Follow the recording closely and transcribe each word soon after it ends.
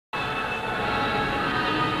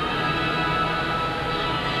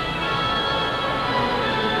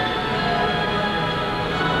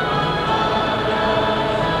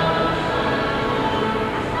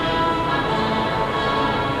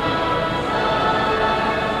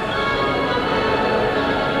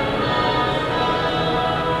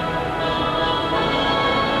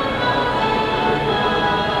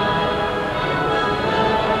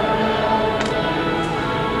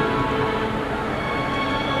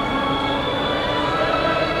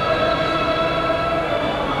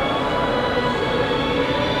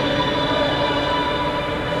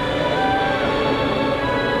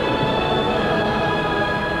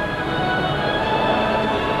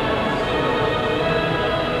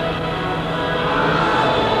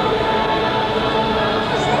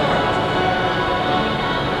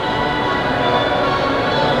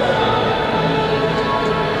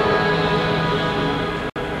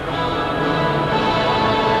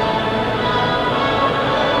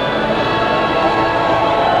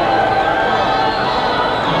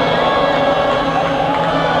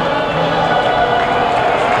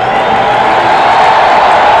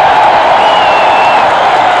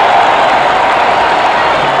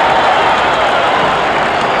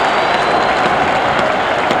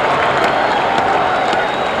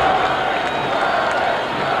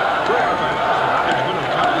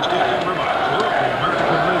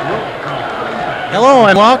Hello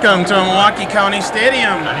and welcome to Milwaukee County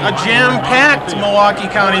Stadium, a jam-packed Milwaukee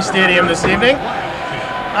County Stadium this evening.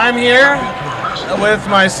 I'm here with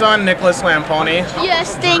my son, Nicholas Lamponi.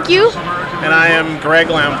 Yes, thank you. And I am Greg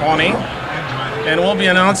Lamponi. And we'll be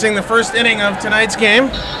announcing the first inning of tonight's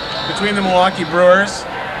game between the Milwaukee Brewers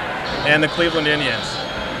and the Cleveland Indians.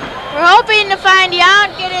 We're hoping to find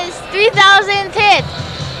Yount get his 3,000th hit.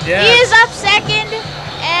 Yes. He is up second,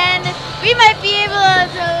 and we might be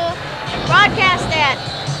able to broadcast that.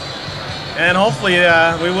 And hopefully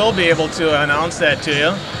we will be able to announce that to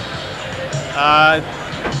you.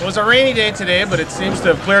 It was a rainy day today, but it seems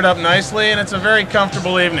to have cleared up nicely, and it's a very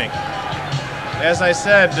comfortable evening. As I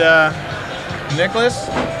said, Nicholas,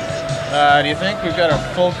 do you think we've got a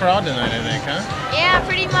full crowd tonight, I think, huh? Yeah,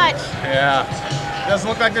 pretty much. Yeah. Doesn't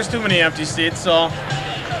look like there's too many empty seats, so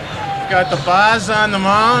we've got the Boz on the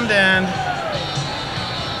mound, and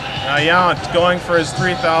Yount going for his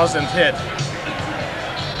 3,000th hit.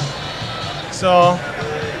 So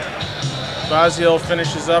Bazio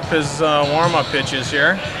finishes up his warm-up pitches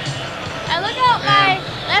here. I look out my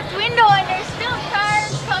left window, and there's still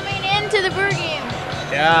cars coming into the Brewer game.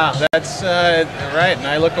 Yeah, that's right. And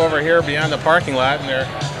I look over here beyond the parking lot, and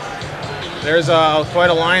there's quite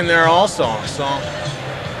a line there also. So,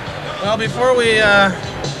 well, before we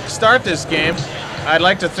start this game, I'd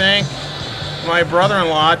like to thank my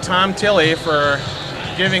brother-in-law, Tom Tilley, for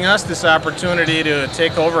giving us this opportunity to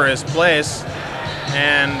take over his place.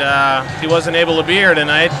 And he wasn't able to be here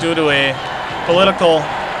tonight due to a political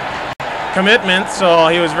commitment, so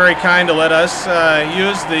he was very kind to let us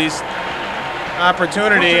use this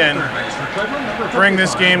opportunity and bring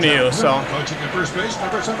this game to you. So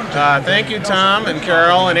thank you, Tom and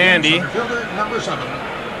Carol and Andy,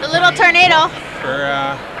 The little tornado.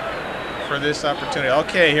 for this opportunity.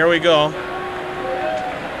 Okay, here we go.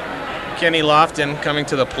 Kenny Lofton coming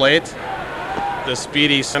to the plate, the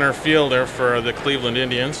speedy center fielder for the Cleveland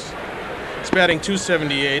Indians. He's batting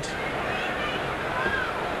 .278.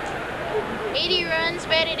 80 runs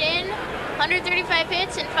batted in, 135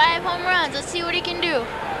 hits, and 5 home runs. Let's see what he can do.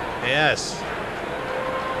 Yes.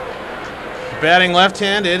 Batting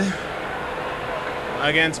left-handed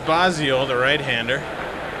against Bazio, the right-hander.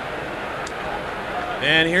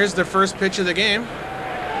 And here's the first pitch of the game.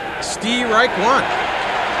 Strike one.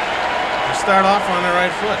 To start off on the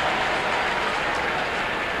right foot.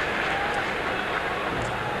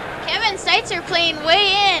 Kevin Seitzer playing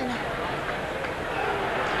way in.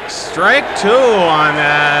 Strike two on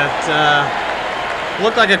that.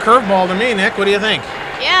 Looked like a curveball to me, Nick. What do you think?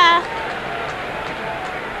 Yeah.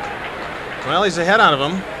 Well, he's ahead out of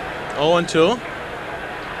him. 0-2.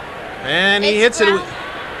 And he hits it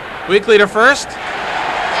weakly to first.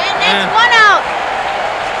 And that's 1 out.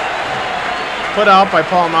 Put out by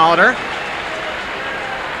Paul Molitor.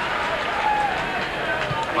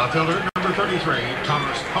 Outfielder number 33,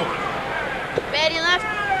 Thomas Howard. Batting left,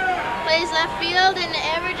 plays left field, and the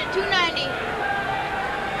average of .290.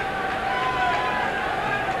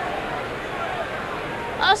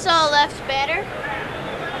 Also a left batter.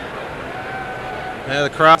 Yeah, the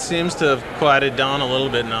crowd seems to have quieted down a little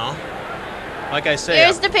bit now. Like I say,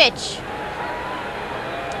 Here's the pitch.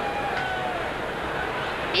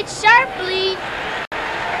 It's sharply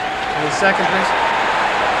the second pitch.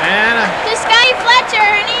 And to Scotty Fletcher,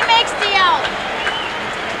 and he makes the out.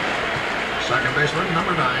 Second baseman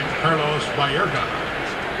number 9, Carlos Baerga.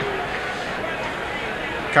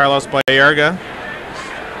 Carlos Baerga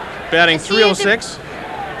batting .306.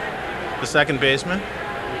 The second baseman.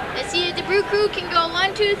 Let's see if the Brew Crew can go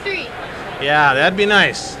 1, 2, 3. Yeah, that'd be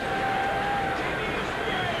nice.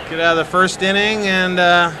 Get out of the first inning and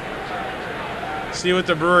see what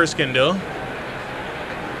the Brewers can do.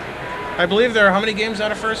 I believe there are how many games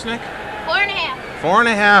out of first, Nick? 4.5.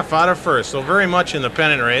 4.5 out of first, so very much in the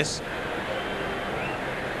pennant race.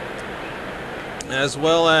 As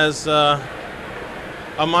well as a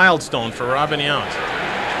milestone for Robin Yount.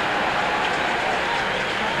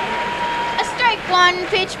 A strike one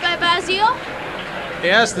pitch by Bazio.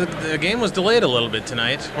 Yes, the game was delayed a little bit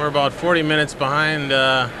tonight. We're about 40 minutes behind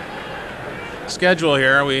schedule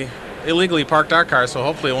here. We illegally parked our car, so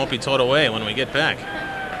hopefully it won't be towed away when we get back.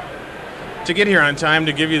 To get here on time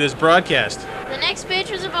to give you this broadcast. The next pitch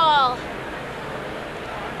was a ball.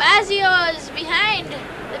 Bazio is behind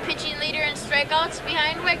the pitching leader in strikeouts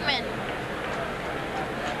behind Wegman.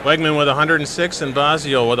 Wegman with 106 and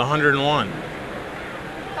Bazio with 101.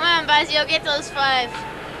 Come on, Bazio, get those 5.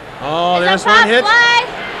 Oh, It's there's one hit.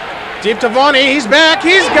 Fly. Deep to Voney. He's back.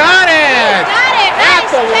 He's got it. Got it. At Nice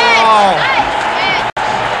the pitch. wall. Nice pitch.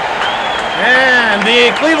 And the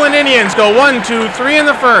Cleveland Indians go 1, 2, 3 in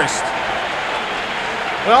the first.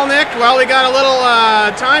 Well, Nick, while we got a little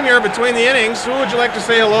time here between the innings, who would you like to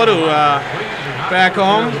say hello to back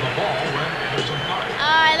home?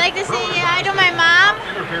 I'd like to say hi to my mom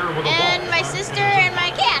and my sister and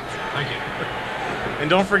my cat. Thank you.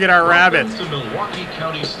 And don't forget our rabbit. Welcome to Milwaukee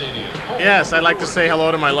County Stadium. Yes, I'd like to say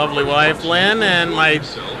hello to my lovely wife, Lynn, and my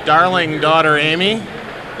darling daughter, Amy.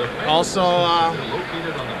 Also,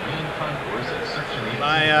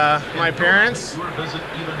 my parents,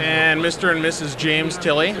 and Mr. and Mrs. James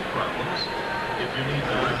Tilley.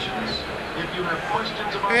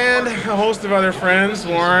 And a host of other friends,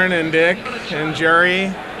 Warren and Dick and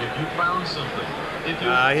Jerry.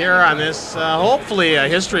 Here on this, hopefully, a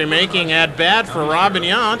history-making at-bat for Robin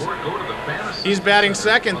Yount. He's batting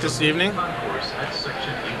second this evening,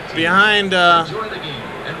 behind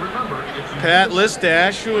Pat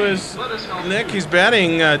Listash, who is, Nick, he's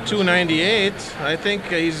batting 298. I think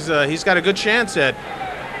he's got a good chance at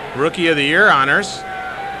Rookie of the Year honors.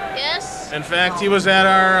 Yes. In fact, he was at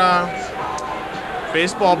our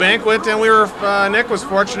baseball banquet, and Nick was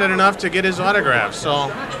fortunate enough to get his autograph. So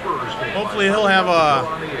hopefully he'll have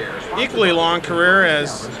a equally long career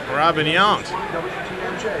as Robin Yount.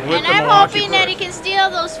 And I'm hoping that he can steal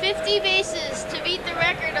those 50 bases to beat the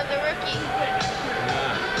record of the rookie.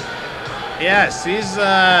 Yes, he's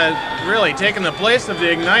really taken the place of the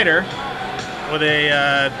Igniter with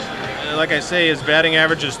a, like I say, his batting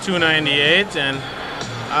average is 298, and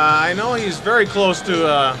I know he's very close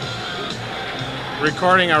to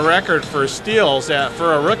recording a record for steals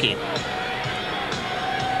for a rookie.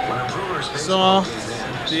 So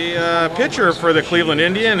the pitcher for the Cleveland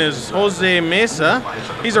Indian is Jose Mesa.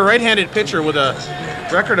 He's a right-handed pitcher with a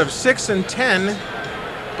record of 6-10,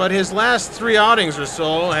 but his last 3 outings or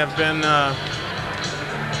so have been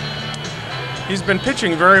he's been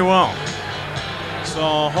pitching very well.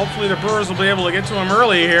 So hopefully the Brewers will be able to get to him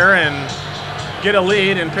early here and get a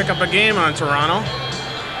lead and pick up a game on Toronto.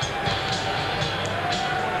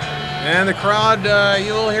 And the crowd,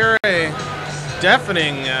 you'll hear a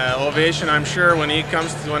deafening ovation, I'm sure, when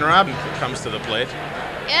Robin comes to the plate.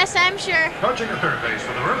 Yes, I'm sure. Coaching at third base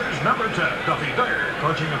for the Brewers, number 10, Duffy Dyer.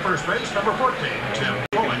 Coaching at first base, number 14, Tim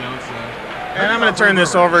Bowling. And I'm going to turn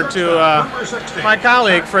this over to my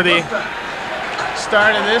colleague for the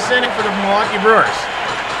start of this inning for the Milwaukee Brewers.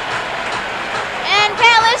 And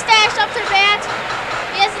Pat Listash up to the bat.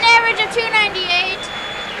 He has an average of 298.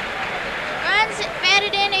 Runs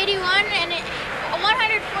batted in 81 and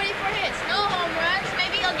 144 hits. No home runs.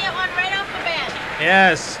 Maybe he'll get one right off the bat.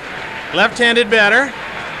 Yes, left-handed batter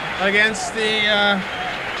against the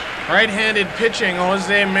right-handed pitching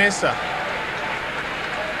Jose Mesa.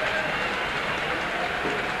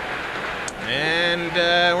 And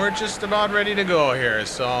we're just about ready to go here.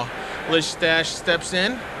 So Listash steps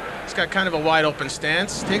in. He's got kind of a wide open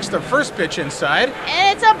stance. Takes the first pitch inside.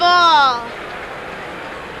 And it's a ball.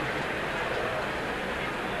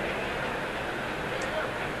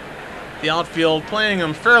 The outfield playing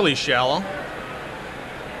him fairly shallow.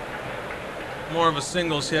 More of a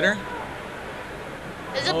singles hitter.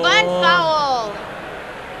 There's a bunt foul.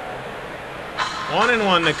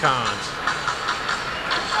 1-1 the count.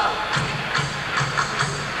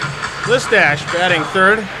 Listash batting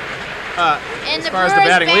third. As far as the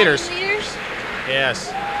batting leaders.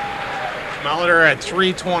 Yes. Molitor at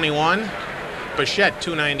 321. Bichette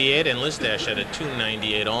 298 and Listash at a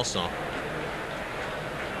 298 also.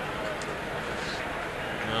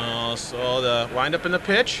 So the windup in the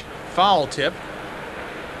pitch. Foul tip.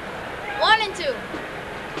 1-2.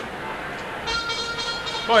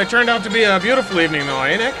 Boy, it turned out to be a beautiful evening though,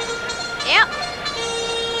 ain't it? Yep.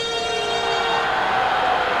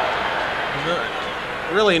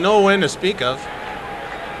 Really no wind to speak of.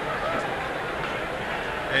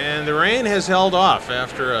 And the rain has held off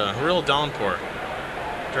after a real downpour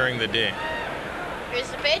during the day. Here's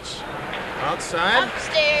the pitch. Outside.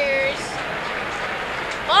 Upstairs.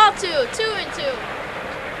 Ball 2-2.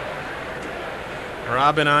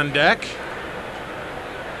 Robin on deck.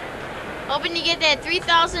 Hoping to get that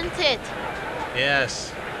 3,000th hit.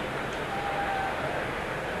 Yes.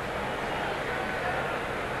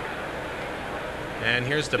 And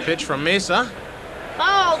here's the pitch from Mesa.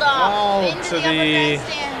 Fouled off Fouled into to the upper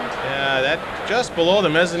bandstand. Yeah, that just below the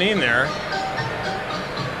mezzanine there.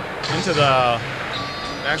 Into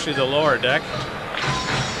actually the lower deck.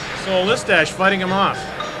 So Listash fighting him off.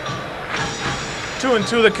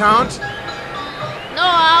 2-2 the count. No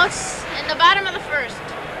outs in the bottom of the first.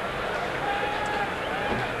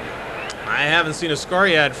 I haven't seen a score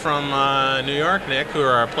yet from New York, Nick, who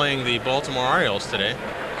are playing the Baltimore Orioles today.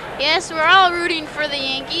 Yes, we're all rooting for the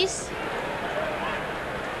Yankees.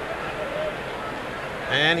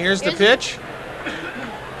 And here's the pitch.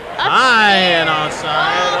 High and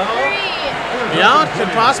outside. Ball Oh. 3. Yount could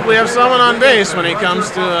possibly have someone on base when he comes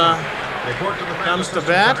to Report to the fan comes to assistant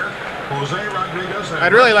bat. center, Jose Rodriguez and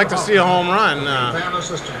I'd really like to Roger see a home Hoffman run from the fan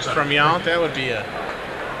assistant center. from Yount. That would be a.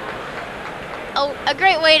 Oh, a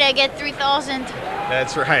great way to get 3,000.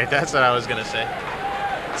 That's right. That's what I was gonna say.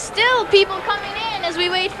 Still people coming in as we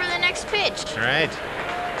wait for the next pitch. Right.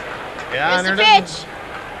 Yeah. Here's and the there pitch.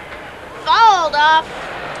 Fouled off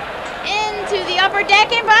into the upper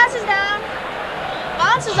deck and bounces down.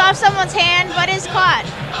 Bounces off someone's hand, but is caught.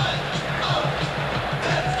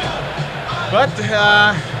 But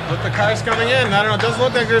with the cars coming in, I don't know. It doesn't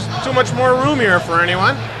look like there's too much more room here for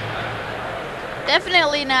anyone.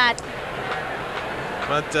 Definitely not.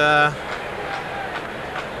 But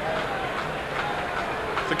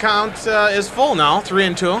the count is full now,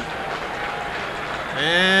 3-2.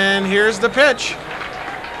 And here's the pitch.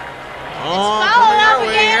 Oh, It's coming fouled our up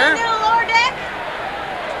way again here. into the lower deck.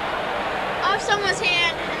 Off someone's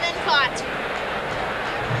hand and then caught.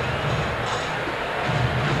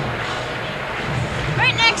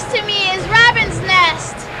 Right next to me is Robin's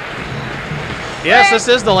nest. Yes, this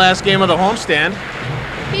is the last game of the homestand.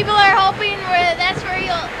 People are hoping that's where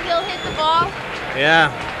he'll hit the ball. Yeah.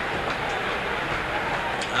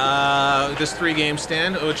 This 3-game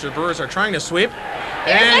stand, which the Brewers are trying to sweep.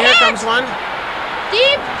 There's And a here hit. comes one.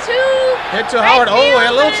 Deep to Hit to right Howard. Oh, field, he had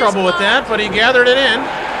a little but trouble with it's that, but he gathered it in.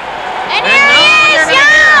 And now here he you're is, gonna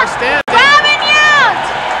hear Yount! standing. Robin Yount!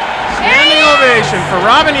 Standing ovation for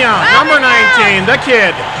Robin Yount, Robin number 19, the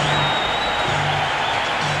kid.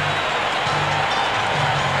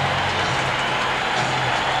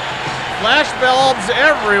 Flash bulbs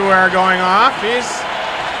everywhere going off. He's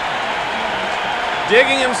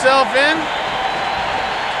digging himself in.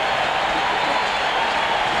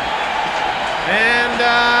 And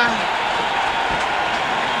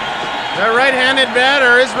the right-handed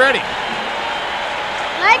batter is ready.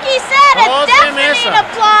 Like he said, a Oh, definite Mesa.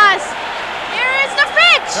 applause. Here is the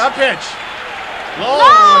pitch. The pitch. Low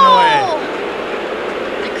and away.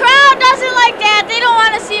 The crowd doesn't like that. They don't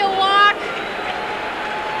want to see a walk.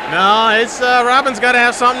 No, it's Robin's got to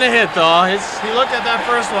have something to hit, though. He looked at that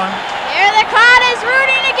first one. Here the crowd is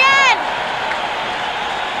rooting again.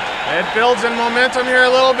 It builds in momentum here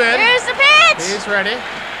a little bit. Here's the pitch. He's ready.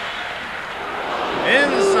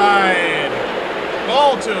 Inside.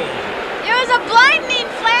 Ball 2. There was a blinding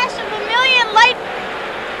flash of a million light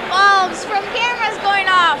bulbs from cameras going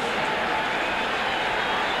off.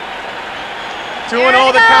 2-0 Here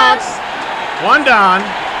it the counts. goes. One down.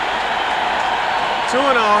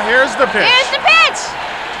 2-0. Here's the pitch. Here's the pitch.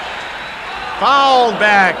 Fouled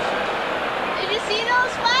back. Did you see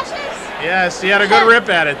those flashes? Yes, he had a good rip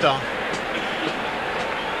at it, though.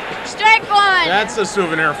 Strike one. That's a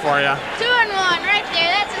souvenir for you. 2-1 right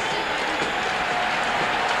there. That's a super.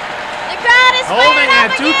 The crowd is Holding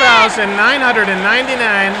fired at up again.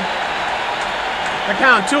 2,999. The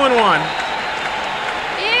count, 2-1.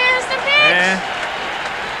 Here's the pitch. Eh.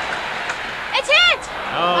 It's hit.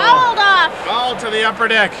 Oh. Fouled off. Foul to the upper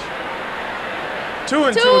deck.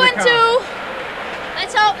 2-2 the 2-2. count.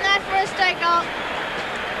 Let's hope not for a strikeout.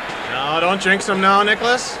 No, don't jinx him now,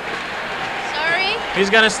 Nicholas. Sorry. He's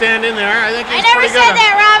got to stand in there. I think he's I never pretty good. said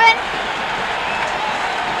that, Robin.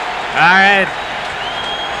 All right.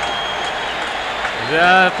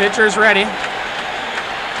 The pitcher's ready.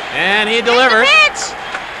 And he delivers. Here's the pitch.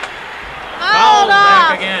 Fouled Fouled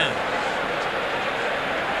back off. again.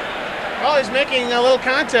 Well, he's making a little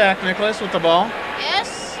contact, Nicholas, with the ball.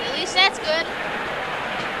 Yes, at least that's good.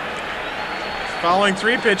 Following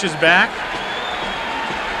 3 pitches back.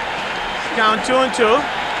 Count 2-2.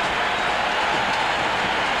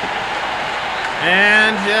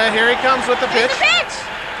 And here he comes with the Here's pitch. the pitch.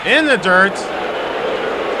 In the dirt.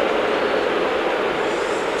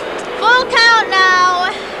 Full count now.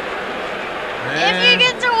 If you And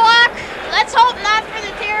get to walk, let's hope not for the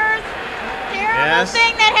terrible Yes.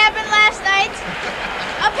 thing that happened last night.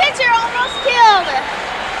 A pitcher almost killed.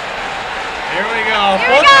 here we go. Here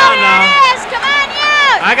Full we go. count There now. it is. Come on,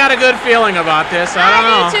 Yount. I got a good feeling about this. I don't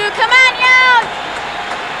know. do too. Come on, Yount.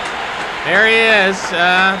 There he is.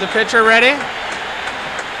 The pitcher ready.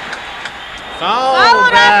 Followed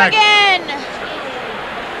up back. again.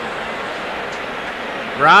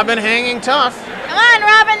 Robin hanging tough. Come on,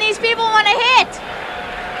 Robin. These people want to hit.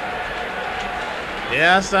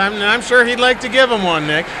 Yes, I'm sure he'd like to give him one,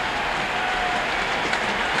 Nick.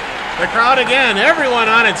 The crowd again, everyone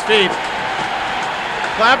on its feet,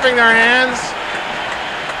 clapping their hands.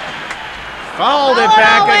 Fouled it Foul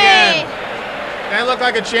back away. again. That look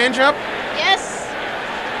like a changeup. Yes.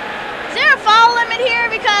 Is there a foul limit here?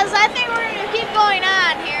 Because I think we're going to keep going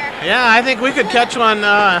on here. Yeah, I think we could catch one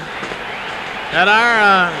at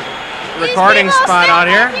our recording spot out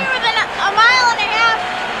here. Within a mile and a half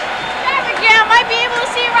traffic jam, might be able to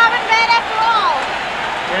see Robin bat after all.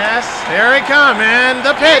 Yes, here he come, and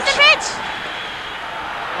the pitch. Here's the pitch.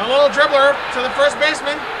 A little dribbler to the first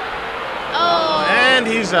baseman. Oh. And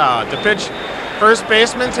he's out. The pitch, first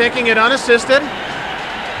baseman taking it unassisted.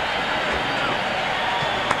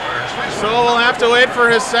 So we'll have to wait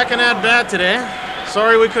for his second at-bat today.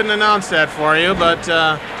 Sorry we couldn't announce that for you, but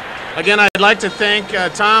again, I'd like to thank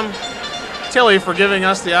Tom Tilley for giving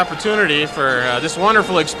us the opportunity for this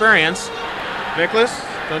wonderful experience. Nicholas,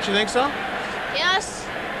 don't you think so? Yes.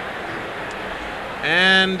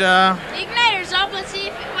 And the igniter's up. Let's see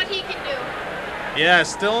what he can do. yeah,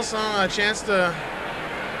 still some chance to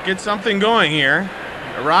get something going here.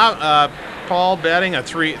 Paul batting at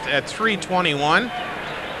 321,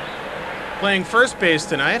 playing first base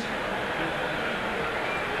tonight.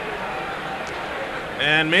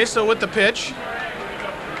 And Mesa with the pitch.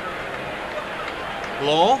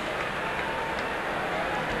 Low.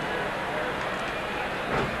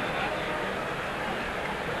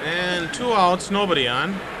 And 2 outs, nobody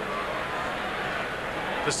on.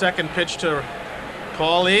 The second pitch to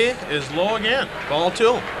Paulie is low again. Ball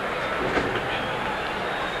 2.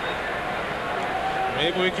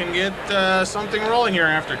 Maybe we can get something rolling here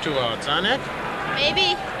after 2 outs, huh, Nick?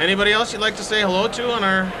 Maybe. Anybody else you'd like to say hello to on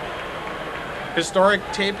our historic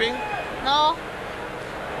taping? No.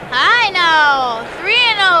 Hi now.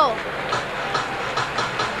 3-0.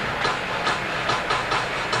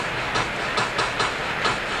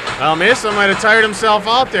 Well, Mesa might have tired himself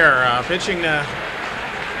out there pitching to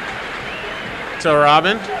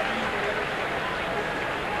Robin.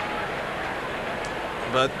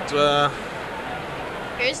 But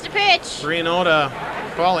here's the pitch. 3-0 to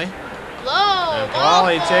Paulie. Low. And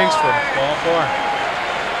Paulie takes for ball 4.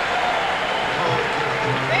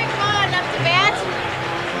 Greg Vaughn up to bat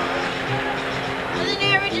with an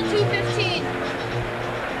average of 215.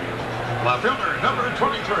 Left fielder number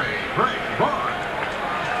 23, Greg Vaughn.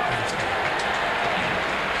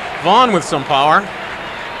 Vaughn with some power.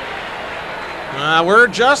 We're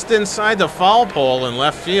just inside the foul pole in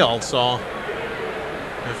left field, so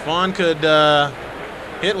if Vaughn could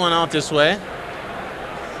hit one out this way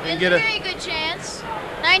and get a very good chance.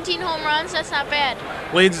 19 home runs, that's not bad.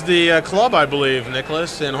 Leads the club, I believe,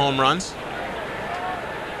 Nicholas, in home runs.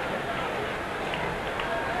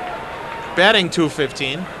 Batting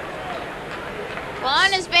 215.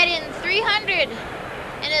 Vaughn has batted 300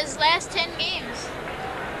 in his last 10 games.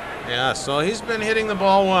 Yeah, so he's been hitting the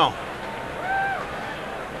ball well.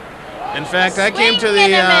 In fact, I came to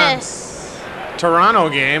the Toronto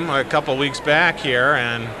game a couple weeks back here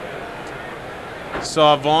and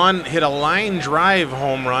saw Vaughn hit a line drive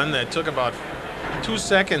home run that took about 2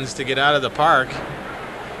 seconds to get out of the park.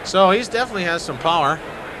 So he definitely has some power.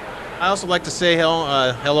 I also like to say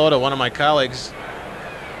hello to one of my colleagues,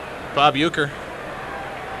 Bob Euchre,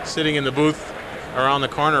 sitting in the booth around the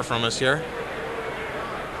corner from us here.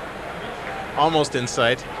 Almost in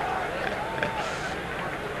sight.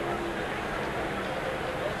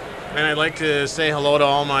 And I'd like to say hello to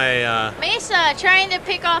all my Mesa trying to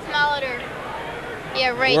pick off Molitor.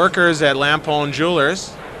 Yeah, right. Workers at Lampone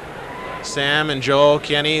Jewelers. Sam and Joe,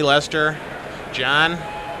 Kenny, Lester, John.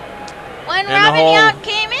 When Robin Yount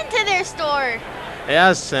came into their store.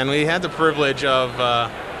 Yes, and we had the privilege of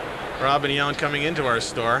Robin Yount coming into our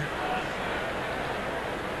store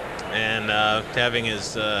and having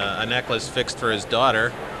his a necklace fixed for his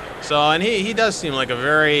daughter. So, and he does seem like a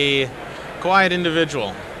very quiet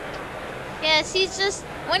individual. Yes, he's just,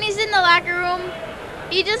 when he's in the locker room,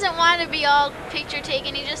 he doesn't want to be all picture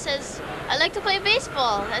taken. He just says, I like to play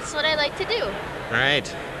baseball. That's what I like to do.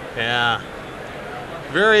 Right, yeah.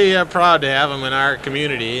 Very proud to have him in our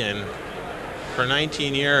community, and for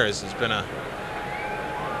 19 years has been a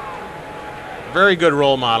very good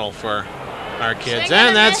role model for our kids.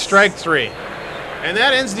 And that's strike 3. And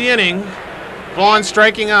that ends the inning. Vaughn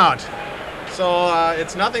striking out. So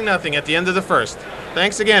it's 0-0 at the end of the first.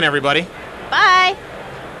 Thanks again, everybody. Bye.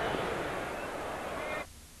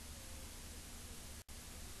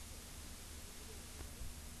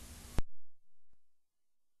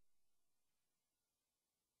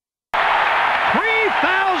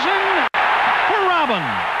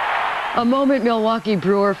 A moment Milwaukee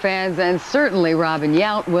Brewer fans and certainly Robin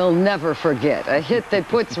Yount will never forget. A hit that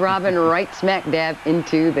puts Robin right smack dab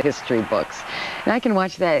into the history books. And I can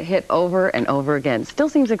watch that hit over and over again. Still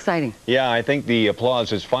seems exciting. Yeah, I think the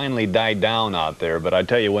applause has finally died down out there, but I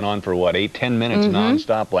tell you, it went on for what, 8-10 minutes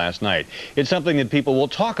nonstop last night. It's something that people will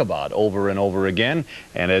talk about over and over again,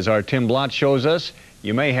 and as our Tim Blott shows us,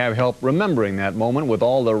 You may have help remembering that moment with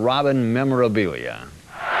all the Robin memorabilia.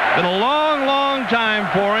 Been a long, long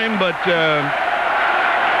time for him, but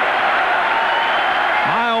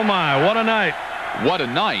my, oh my, what a night. What a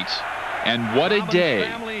night, and what a day,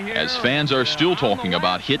 as fans are still talking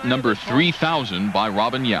about hit number 3,000 by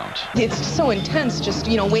Robin Yount. It's so intense, just,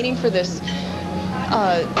 you know, waiting for this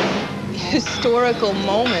historical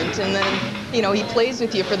moment, and then, you know, he plays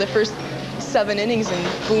with you for the first 7 innings,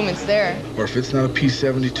 and boom, it's there. Or if it's not a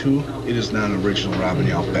P72, it is not an original Robin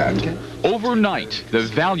Yount bat. Okay. Overnight, the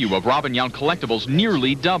value of Robin Yount collectibles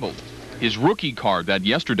nearly doubled. His rookie card that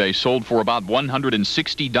yesterday sold for about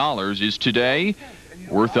 $160 is today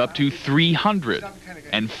worth up to $300,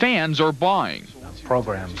 and fans are buying.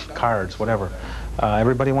 Programs, cards, whatever.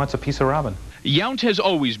 Everybody wants a piece of Robin. Yount has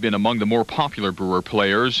always been among the more popular Brewer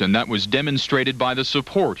players, and that was demonstrated by the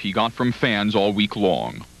support he got from fans all week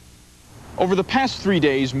long. Over the past 3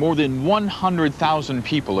 days, more than 100,000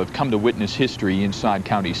 people have come to witness history inside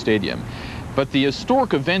County Stadium. But the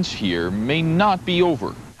historic events here may not be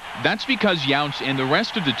over. That's because Yount and the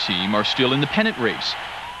rest of the team are still in the pennant race.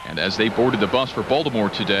 And as they boarded the bus for Baltimore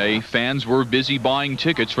today, fans were busy buying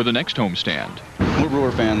tickets for the next homestand. We're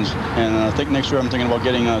Brewer fans, and I think next year I'm thinking about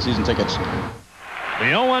getting season tickets. The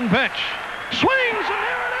 0-1 pitch. Swings, and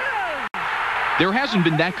there it is! There hasn't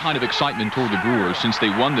been that kind of excitement toward the Brewers since they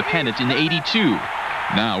won the pennant in '82.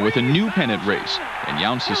 Now, with a new pennant race and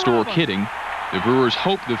Yount's historic hitting, the Brewers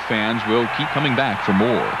hope the fans will keep coming back for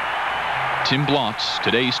more. Tim Blotz,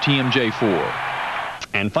 today's TMJ4.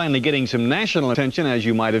 And finally getting some national attention, as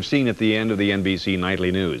you might have seen at the end of the NBC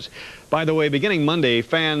Nightly News. By the way, beginning Monday,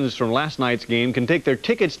 fans from last night's game can take their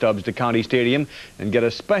ticket stubs to County Stadium and get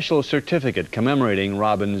a special certificate commemorating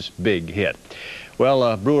Robin's big hit.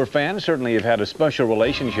 Well, Brewer fans certainly have had a special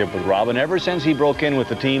relationship with Robin ever since he broke in with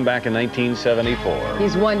the team back in 1974.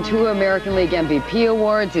 He's won 2 American League MVP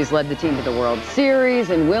awards, he's led the team to the World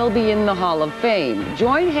Series, and will be in the Hall of Fame.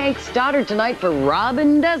 Join Hank Stoddard tonight for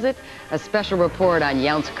Robin Does It, a special report on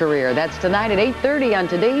Yount's career. That's tonight at 8:30 on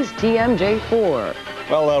today's TMJ4.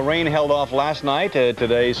 Well, rain held off last night.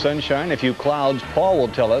 Today, sunshine, a few clouds. Paul will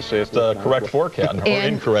tell us if the correct forecast or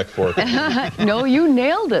incorrect forecast. No, you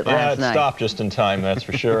nailed it last night. Yeah, it stopped just in time, that's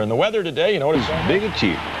for sure. And the weather today, you know what it's on? Big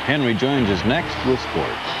achievement. Henry joins us next with sports.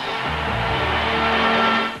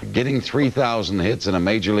 Getting 3,000 hits in a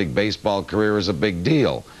Major League Baseball career is a big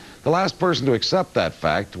deal. The last person to accept that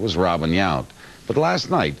fact was Robin Yount. But last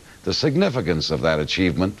night, the significance of that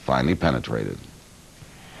achievement finally penetrated.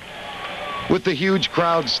 With the huge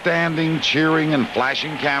crowd standing, cheering, and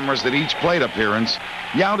flashing cameras at each plate appearance,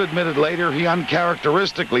 Yount admitted later he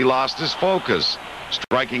uncharacteristically lost his focus.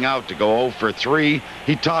 Striking out to go 0 for 3,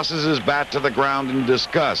 he tosses his bat to the ground in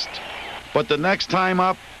disgust. But the next time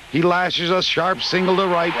up, he lashes a sharp single to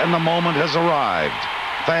right, and the moment has arrived.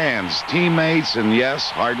 Fans, teammates, and yes,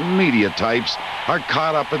 hardened media types are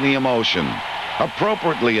caught up in the emotion.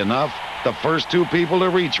 Appropriately enough, the first 2 people to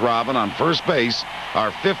reach Robin on first base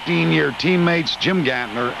are 15-year teammates Jim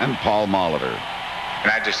Gantner and Paul Molitor.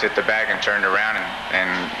 And I just hit the bag and turned around,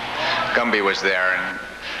 and Gumby was there, and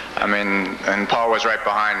I mean, and Paul was right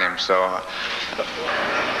behind him. So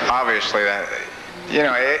obviously, that, you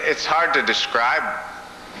know, it's hard to describe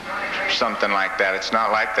something like that. It's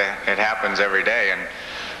not like that. It happens every day,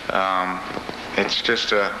 and it's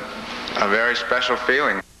just a very special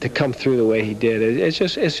feeling. To come through the way he did, it's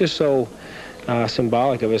just so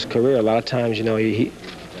symbolic of his career. A lot of times, you know, he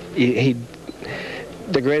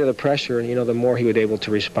the greater the pressure, you know, the more he would be able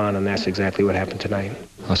to respond, and that's exactly what happened tonight.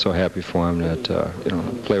 I'm so happy for him that you know,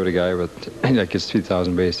 play with a guy that gets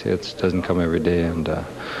 3,000 base hits doesn't come every day, and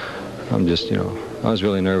I'm just, you know, I was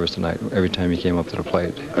really nervous tonight every time he came up to the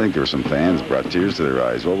plate. I think there were some fans brought tears to their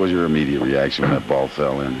eyes. What was your immediate reaction when that ball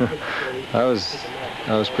fell in? I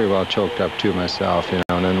was pretty well choked up too myself, you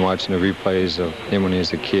know, and then watching the replays of him when he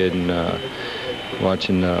was a kid and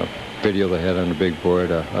watching the video they had on the big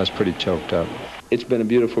board, I was pretty choked up. It's been a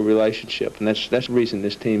beautiful relationship, and that's the reason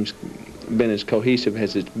this team's been as cohesive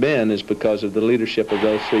as it's been, is because of the leadership of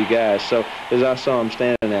those 3 guys. So as I saw him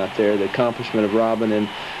standing out there, the accomplishment of Robin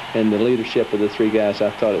and the leadership of the 3 guys, I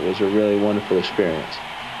thought it was a really wonderful experience.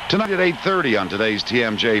 Tonight at 8:30 on today's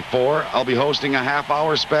TMJ4, I'll be hosting a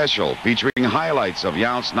half-hour special featuring highlights of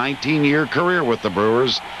Yount's 19-year career with the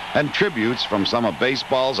Brewers and tributes from some of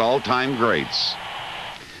baseball's all-time greats.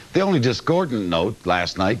 The only discordant note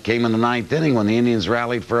last night came in the 9th inning when the Indians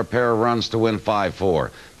rallied for a pair of runs to win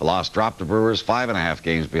 5-4. The loss dropped the Brewers 5.5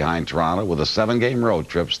 games behind Toronto with a 7-game road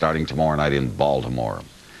trip starting tomorrow night in Baltimore.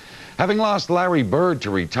 Having lost Larry Bird to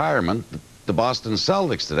retirement, the Boston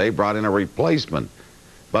Celtics today brought in a replacement.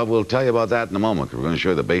 But we'll tell you about that in a moment. We're going to show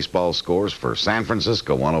you the baseball scores for San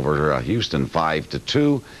Francisco. Won over Houston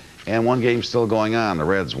 5-2. And one game still going on. The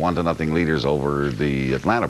Reds 1-0 leaders over the Atlanta